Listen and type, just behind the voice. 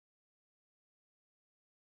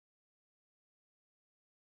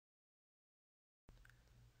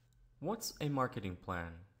What's a marketing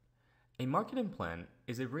plan? A marketing plan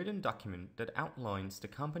is a written document that outlines the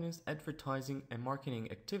company's advertising and marketing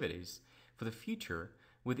activities for the future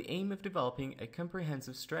with the aim of developing a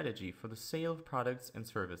comprehensive strategy for the sale of products and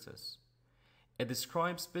services. It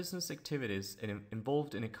describes business activities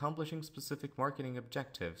involved in accomplishing specific marketing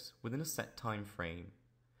objectives within a set time frame.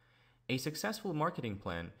 A successful marketing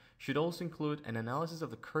plan should also include an analysis of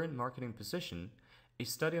the current marketing position, a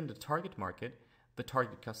study on the target market, the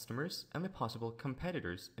target customers, and the possible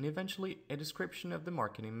competitors, and eventually a description of the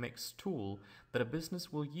marketing mix tool that a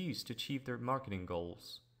business will use to achieve their marketing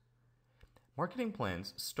goals. Marketing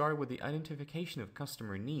plans start with the identification of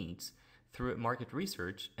customer needs through market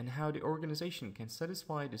research and how the organization can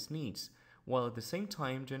satisfy these needs while at the same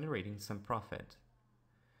time generating some profit.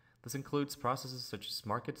 This includes processes such as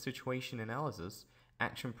market situation analysis,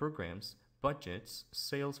 action programs, budgets,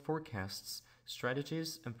 sales forecasts,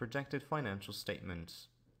 strategies, and projected financial statements.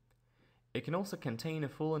 It can also contain a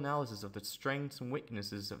full analysis of the strengths and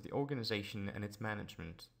weaknesses of the organization and its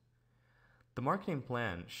management. The marketing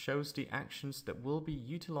plan shows the actions that will be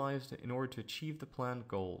utilized in order to achieve the planned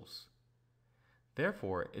goals.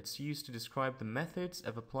 Therefore, it's used to describe the methods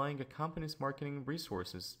of applying a company's marketing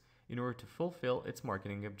resources in order to fulfill its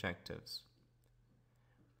marketing objectives.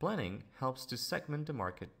 Planning helps to segment the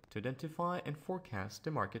market to identify and forecast the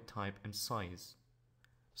market type and size.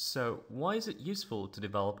 So, why is it useful to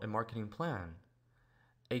develop a marketing plan?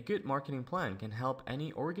 A good marketing plan can help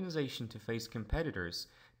any organization to face competitors,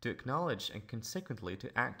 to acknowledge and consequently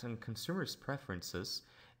to act on consumers' preferences,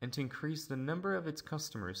 and to increase the number of its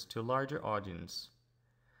customers to a larger audience.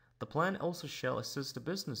 The plan also shall assist the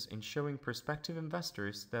business in showing prospective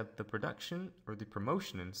investors that the production or the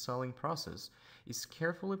promotion and selling process is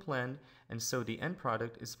carefully planned and so the end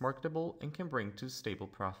product is marketable and can bring to stable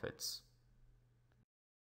profits.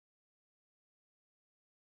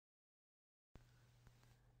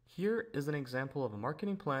 Here is an example of a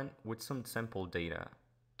marketing plan with some sample data: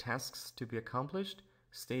 tasks to be accomplished,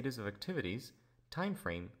 status of activities, time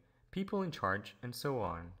frame, people in charge, and so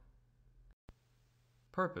on.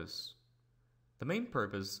 Purpose. The main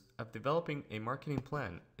purpose of developing a marketing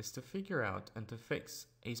plan is to figure out and to fix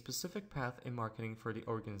a specific path in marketing for the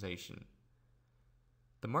organization.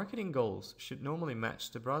 The marketing goals should normally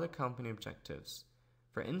match the broader company objectives.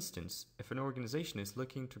 For instance, if an organization is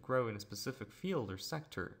looking to grow in a specific field or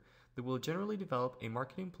sector, they will generally develop a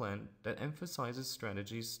marketing plan that emphasizes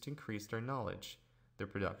strategies to increase their knowledge, their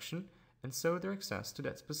production, and so their access to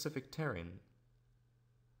that specific terrain.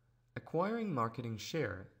 Acquiring marketing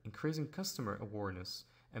share, increasing customer awareness,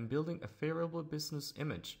 and building a favorable business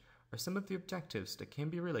image are some of the objectives that can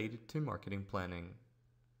be related to marketing planning.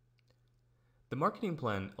 The marketing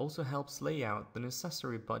plan also helps lay out the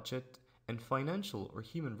necessary budget and financial or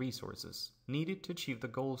human resources needed to achieve the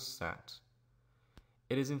goals set.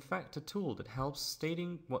 It is in fact a tool that helps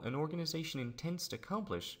stating what an organization intends to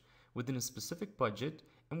accomplish within a specific budget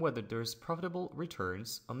and whether there is profitable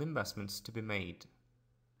returns on the investments to be made.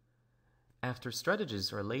 After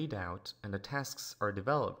strategies are laid out and the tasks are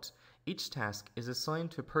developed, each task is assigned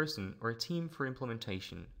to a person or a team for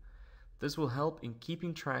implementation. This will help in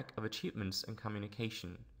keeping track of achievements and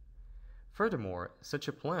communication. Furthermore, such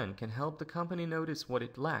a plan can help the company notice what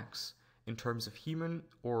it lacks in terms of human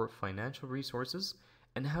or financial resources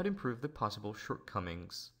and how to improve the possible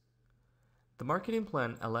shortcomings. The marketing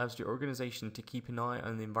plan allows the organization to keep an eye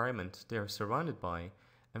on the environment they are surrounded by,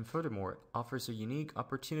 and furthermore offers a unique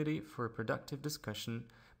opportunity for a productive discussion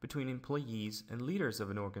between employees and leaders of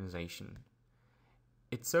an organization.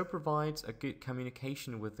 It so provides a good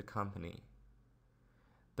communication with the company.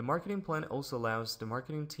 The marketing plan also allows the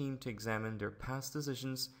marketing team to examine their past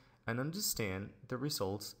decisions and understand the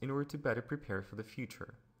results in order to better prepare for the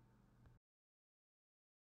future.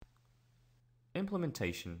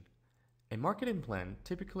 Implementation. A marketing plan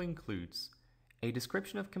typically includes a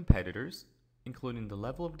description of competitors, including the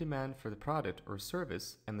level of demand for the product or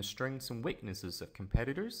service and the strengths and weaknesses of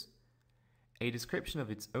competitors, a description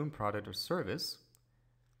of its own product or service,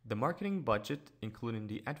 the marketing budget including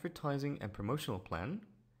the advertising and promotional plan,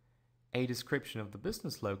 a description of the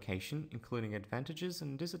business location including advantages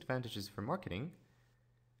and disadvantages for marketing,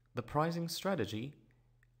 the pricing strategy,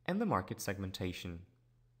 and the market segmentation.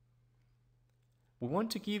 We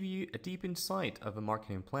want to give you a deep insight of a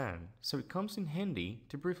marketing plan, so it comes in handy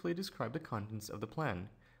to briefly describe the contents of the plan,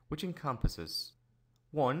 which encompasses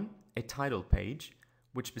 1. A title page,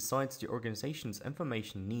 which besides the organization's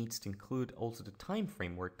information needs to include also the time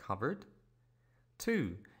framework covered.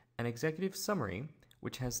 2. An executive summary,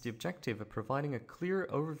 which has the objective of providing a clear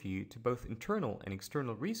overview to both internal and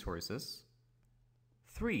external resources.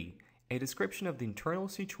 3. A description of the internal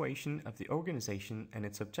situation of the organization and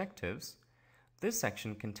its objectives. This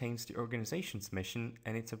section contains the organization's mission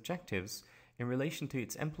and its objectives in relation to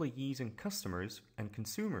its employees and customers and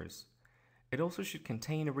consumers. It also should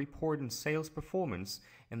contain a report on sales performance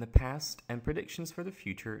in the past and predictions for the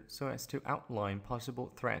future so as to outline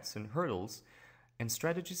possible threats and hurdles and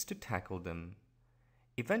strategies to tackle them.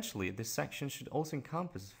 Eventually, this section should also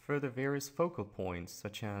encompass further various focal points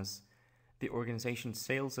such as the organization's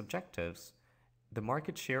sales objectives, the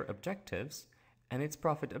market share objectives, and its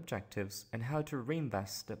profit objectives, and how to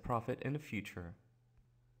reinvest the profit in the future.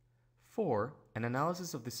 4. An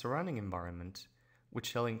analysis of the surrounding environment, which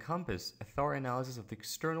shall encompass a thorough analysis of the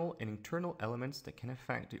external and internal elements that can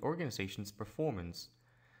affect the organization's performance.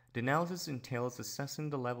 The analysis entails assessing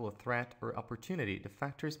the level of threat or opportunity the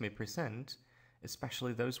factors may present,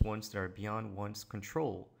 especially those ones that are beyond one's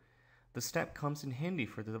control. The step comes in handy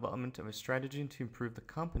for the development of a strategy to improve the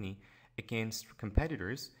company against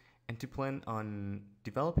competitors and to plan on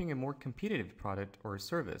developing a more competitive product or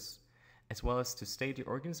service, as well as to state the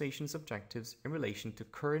organization's objectives in relation to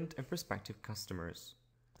current and prospective customers.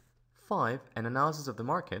 5. An analysis of the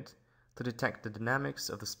market to detect the dynamics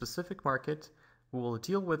of the specific market. We will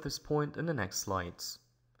deal with this point in the next slides.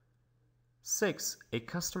 6. A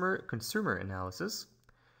customer-consumer analysis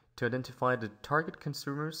to identify the target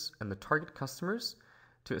consumers and the target customers,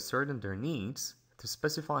 to ascertain their needs, to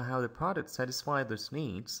specify how the product satisfies those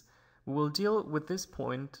needs. We will deal with this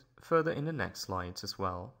point further in the next slides as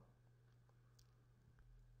well.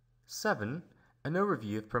 7. An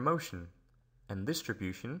overview of promotion and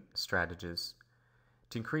distribution strategies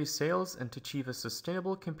to increase sales and to achieve a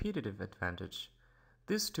sustainable competitive advantage.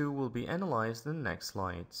 This too will be analyzed in the next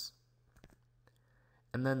slides.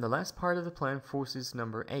 And then the last part of the plan forces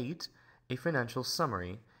number 8, a financial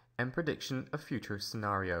summary and prediction of future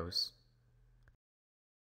scenarios.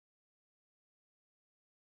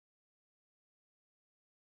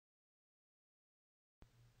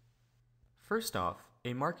 First off,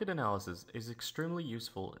 a market analysis is extremely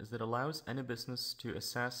useful as it allows any business to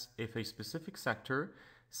assess if a specific sector,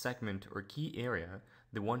 segment, or key area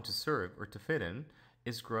they want to serve or to fit in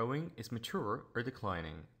is growing, is mature, or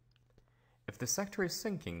declining. If the sector is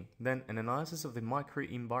sinking, then an analysis of the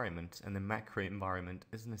microenvironment and the macroenvironment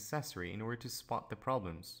is necessary in order to spot the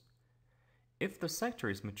problems. If the sector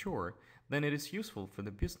is mature, then it is useful for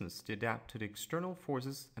the business to adapt to the external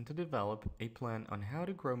forces and to develop a plan on how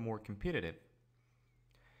to grow more competitive.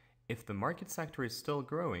 If the market sector is still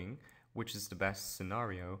growing, which is the best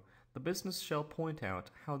scenario, the business shall point out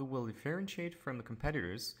how they will differentiate from the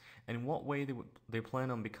competitors and in what way they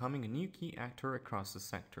plan on becoming a new key actor across the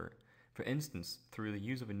sector, for instance, through the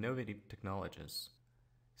use of innovative technologies.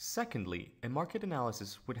 Secondly, a market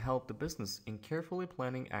analysis would help the business in carefully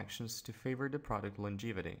planning actions to favor the product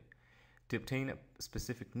longevity, to obtain a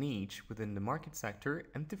specific niche within the market sector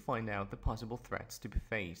and to find out the possible threats to be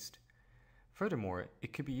faced. Furthermore,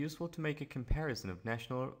 it could be useful to make a comparison of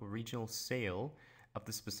national or regional sale of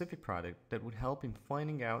the specific product that would help in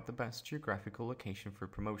finding out the best geographical location for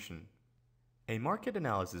promotion. A market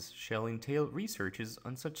analysis shall entail researches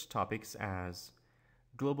on such topics as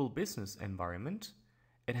global business environment.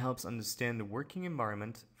 It helps understand the working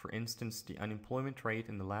environment, for instance, the unemployment rate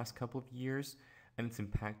in the last couple of years and its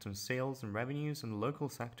impact on sales and revenues in the local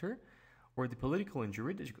sector, or the political and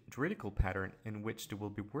juridical pattern in which they will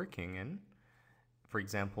be working in. For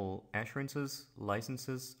example, assurances,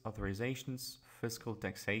 licenses, authorizations, fiscal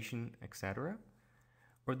taxation, etc.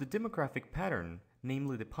 Or the demographic pattern,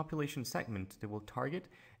 namely the population segment they will target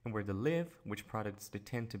and where they live, which products they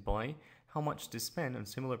tend to buy, how much they spend on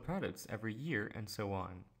similar products every year, and so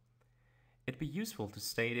on. It'd be useful to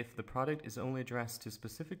state if the product is only addressed to a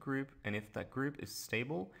specific group and if that group is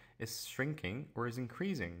stable, is shrinking, or is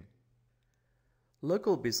increasing.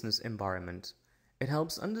 Local business environment. It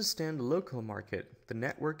helps understand the local market, the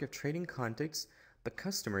network of trading contacts, the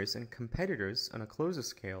customers and competitors on a closer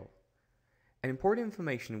scale. An important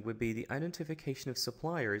information would be the identification of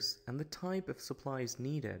suppliers and the type of supplies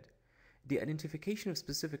needed, the identification of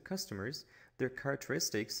specific customers, their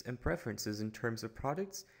characteristics and preferences in terms of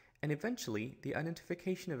products, and eventually the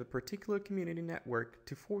identification of a particular community network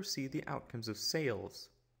to foresee the outcomes of sales.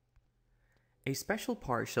 A special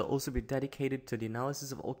part shall also be dedicated to the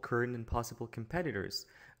analysis of all current and possible competitors,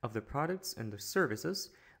 of their products and their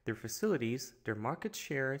services, their facilities, their market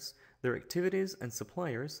shares, their activities and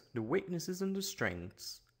suppliers, their weaknesses and their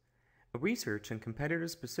strengths. A research on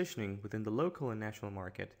competitors' positioning within the local and national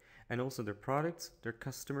market, and also their products, their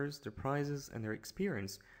customers, their prices, and their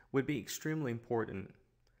experience would be extremely important.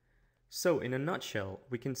 So, in a nutshell,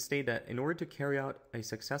 we can state that in order to carry out a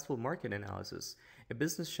successful market analysis, a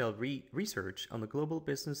business shall research on the global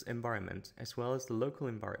business environment as well as the local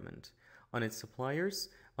environment, on its suppliers,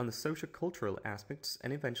 on the socio-cultural aspects,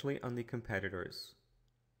 and eventually on the competitors.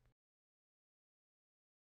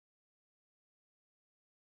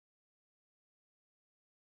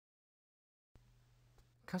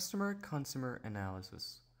 Customer-consumer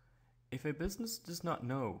analysis. If a business does not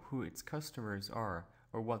know who its customers are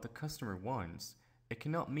or what the customer wants, it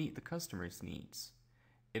cannot meet the customer's needs.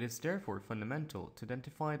 It is therefore fundamental to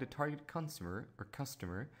identify the target consumer or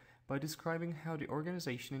customer by describing how the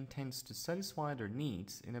organization intends to satisfy their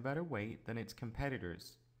needs in a better way than its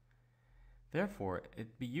competitors. Therefore,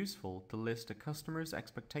 it'd be useful to list the customer's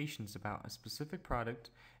expectations about a specific product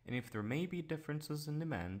and if there may be differences in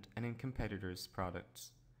demand and in competitors'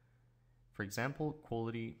 products. For example,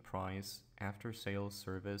 quality, price, after-sales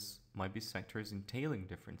service might be sectors entailing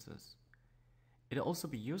differences. It'll also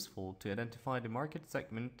be useful to identify the market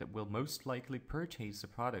segment that will most likely purchase the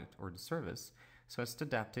product or the service so as to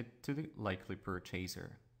adapt it to the likely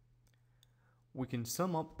purchaser. We can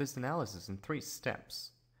sum up this analysis in 3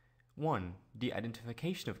 steps. 1. The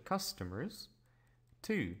identification of customers.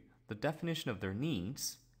 2. The definition of their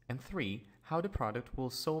needs. And 3. How the product will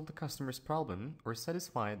solve the customer's problem or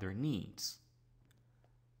satisfy their needs.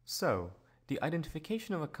 So, the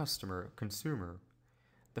identification of a customer, consumer.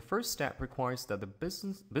 The first step requires that the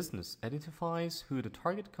business identifies who the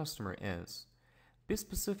target customer is. Be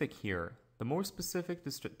specific here. The more specific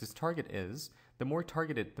this target is, the more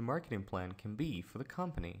targeted the marketing plan can be for the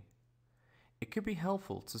company. It could be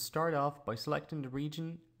helpful to start off by selecting the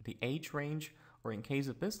region, the age range, or in case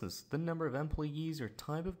of business, the number of employees or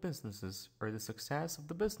type of businesses, or the success of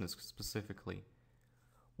the business specifically.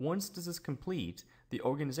 Once this is complete, the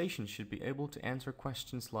organization should be able to answer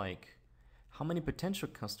questions like, how many potential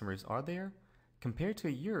customers are there? Compared to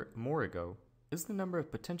a year or more ago, is the number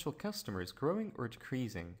of potential customers growing or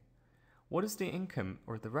decreasing? What is the income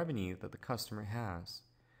or the revenue that the customer has?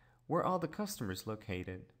 Where are the customers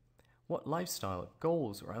located? What lifestyle,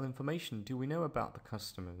 goals, or other information do we know about the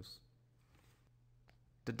customers?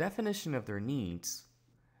 The definition of their needs.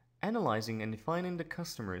 Analyzing and defining the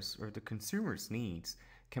customers' or the consumer's needs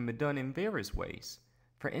can be done in various ways.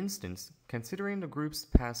 For instance, considering the group's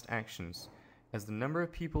past actions, as the number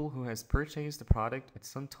of people who has purchased the product at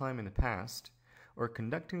some time in the past, or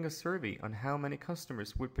conducting a survey on how many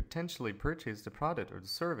customers would potentially purchase the product or the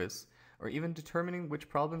service, or even determining which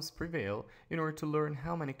problems prevail in order to learn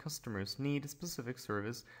how many customers need a specific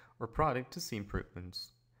service or product to see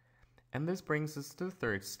improvements. And this brings us to the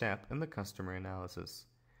 3rd step in the customer analysis: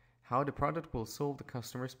 how the product will solve the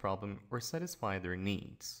customer's problem or satisfy their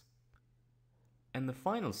needs. In the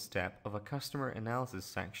final step of a customer analysis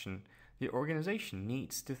section, the organization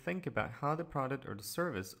needs to think about how the product or the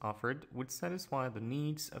service offered would satisfy the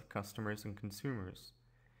needs of customers and consumers.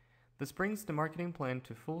 This brings the marketing plan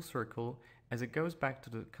to full circle as it goes back to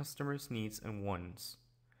the customer's needs and wants.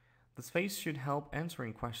 This phase should help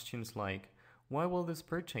answering questions like, why will this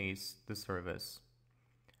purchase the service?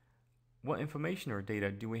 What information or data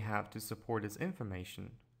do we have to support this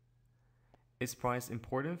information? Is price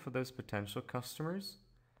important for those potential customers?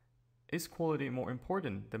 Is quality more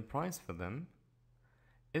important than price for them?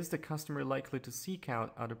 Is the customer likely to seek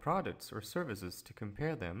out other products or services to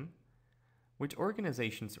compare them? Which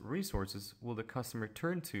organization's resources will the customer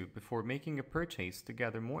turn to before making a purchase to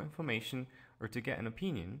gather more information or to get an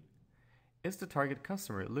opinion? Is the target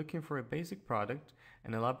customer looking for a basic product,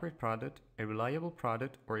 an elaborate product, a reliable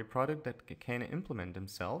product, or a product that can implement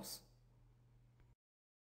themselves?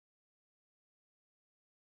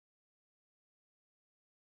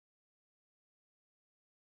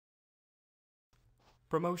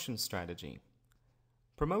 Promotion strategy.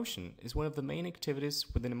 Promotion is one of the main activities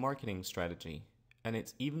within a marketing strategy, and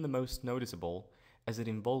it's even the most noticeable as it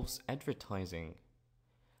involves advertising.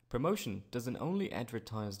 Promotion doesn't only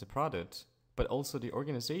advertise the product, but also the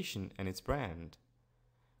organization and its brand.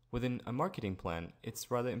 Within a marketing plan,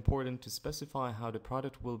 it's rather important to specify how the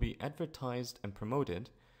product will be advertised and promoted,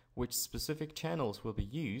 which specific channels will be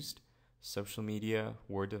used, social media,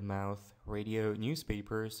 word of mouth, radio,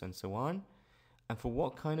 newspapers, and so on, and for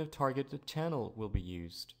what kind of targeted channel will be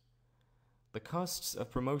used. The costs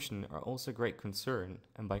of promotion are also a great concern,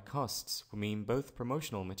 and by costs we mean both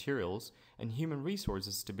promotional materials and human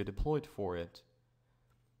resources to be deployed for it.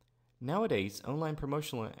 Nowadays, online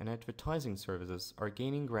promotional and advertising services are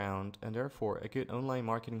gaining ground, and therefore a good online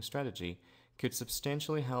marketing strategy could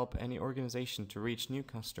substantially help any organization to reach new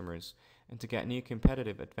customers and to get new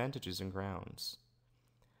competitive advantages and grounds.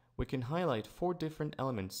 we can highlight 4 different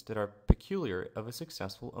elements that are peculiar of a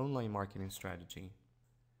successful online marketing strategy.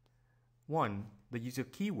 1. The use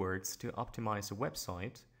of keywords to optimize a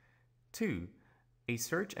website. 2. A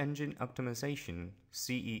search engine optimization,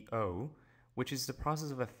 SEO, which is the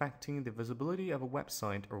process of affecting the visibility of a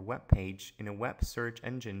website or web page in a web search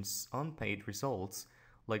engine's on-page results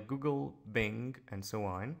like Google, Bing, and so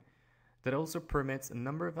on, that also permits a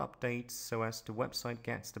number of updates so as the website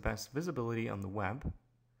gets the best visibility on the web.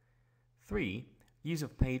 3. Use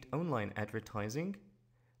of paid online advertising.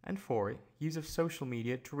 And 4. Use of social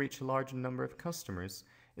media to reach a larger number of customers,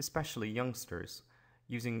 especially youngsters,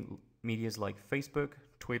 using medias like Facebook,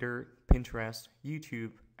 Twitter, Pinterest,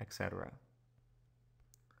 YouTube, etc.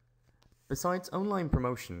 Besides online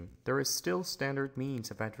promotion, there is still standard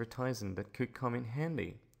means of advertising that could come in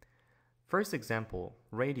handy. First example,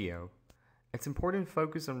 radio. It's important to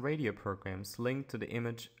focus on radio programs linked to the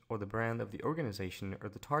image or the brand of the organization or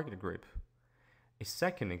the target group. A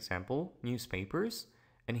second example, newspapers,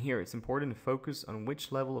 and here it's important to focus on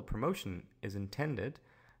which level of promotion is intended,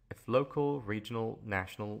 if local, regional,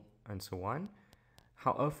 national, and so on.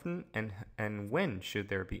 How often and when should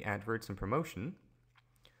there be adverts and promotion?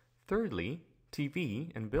 Thirdly,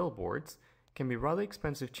 TV and billboards can be rather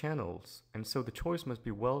expensive channels, and so the choice must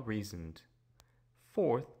be well reasoned.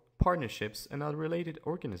 Fourth, partnerships and other related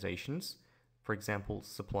organizations, for example,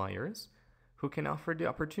 suppliers, who can offer the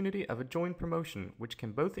opportunity of a joint promotion which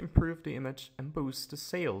can both improve the image and boost the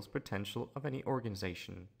sales potential of any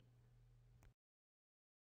organization.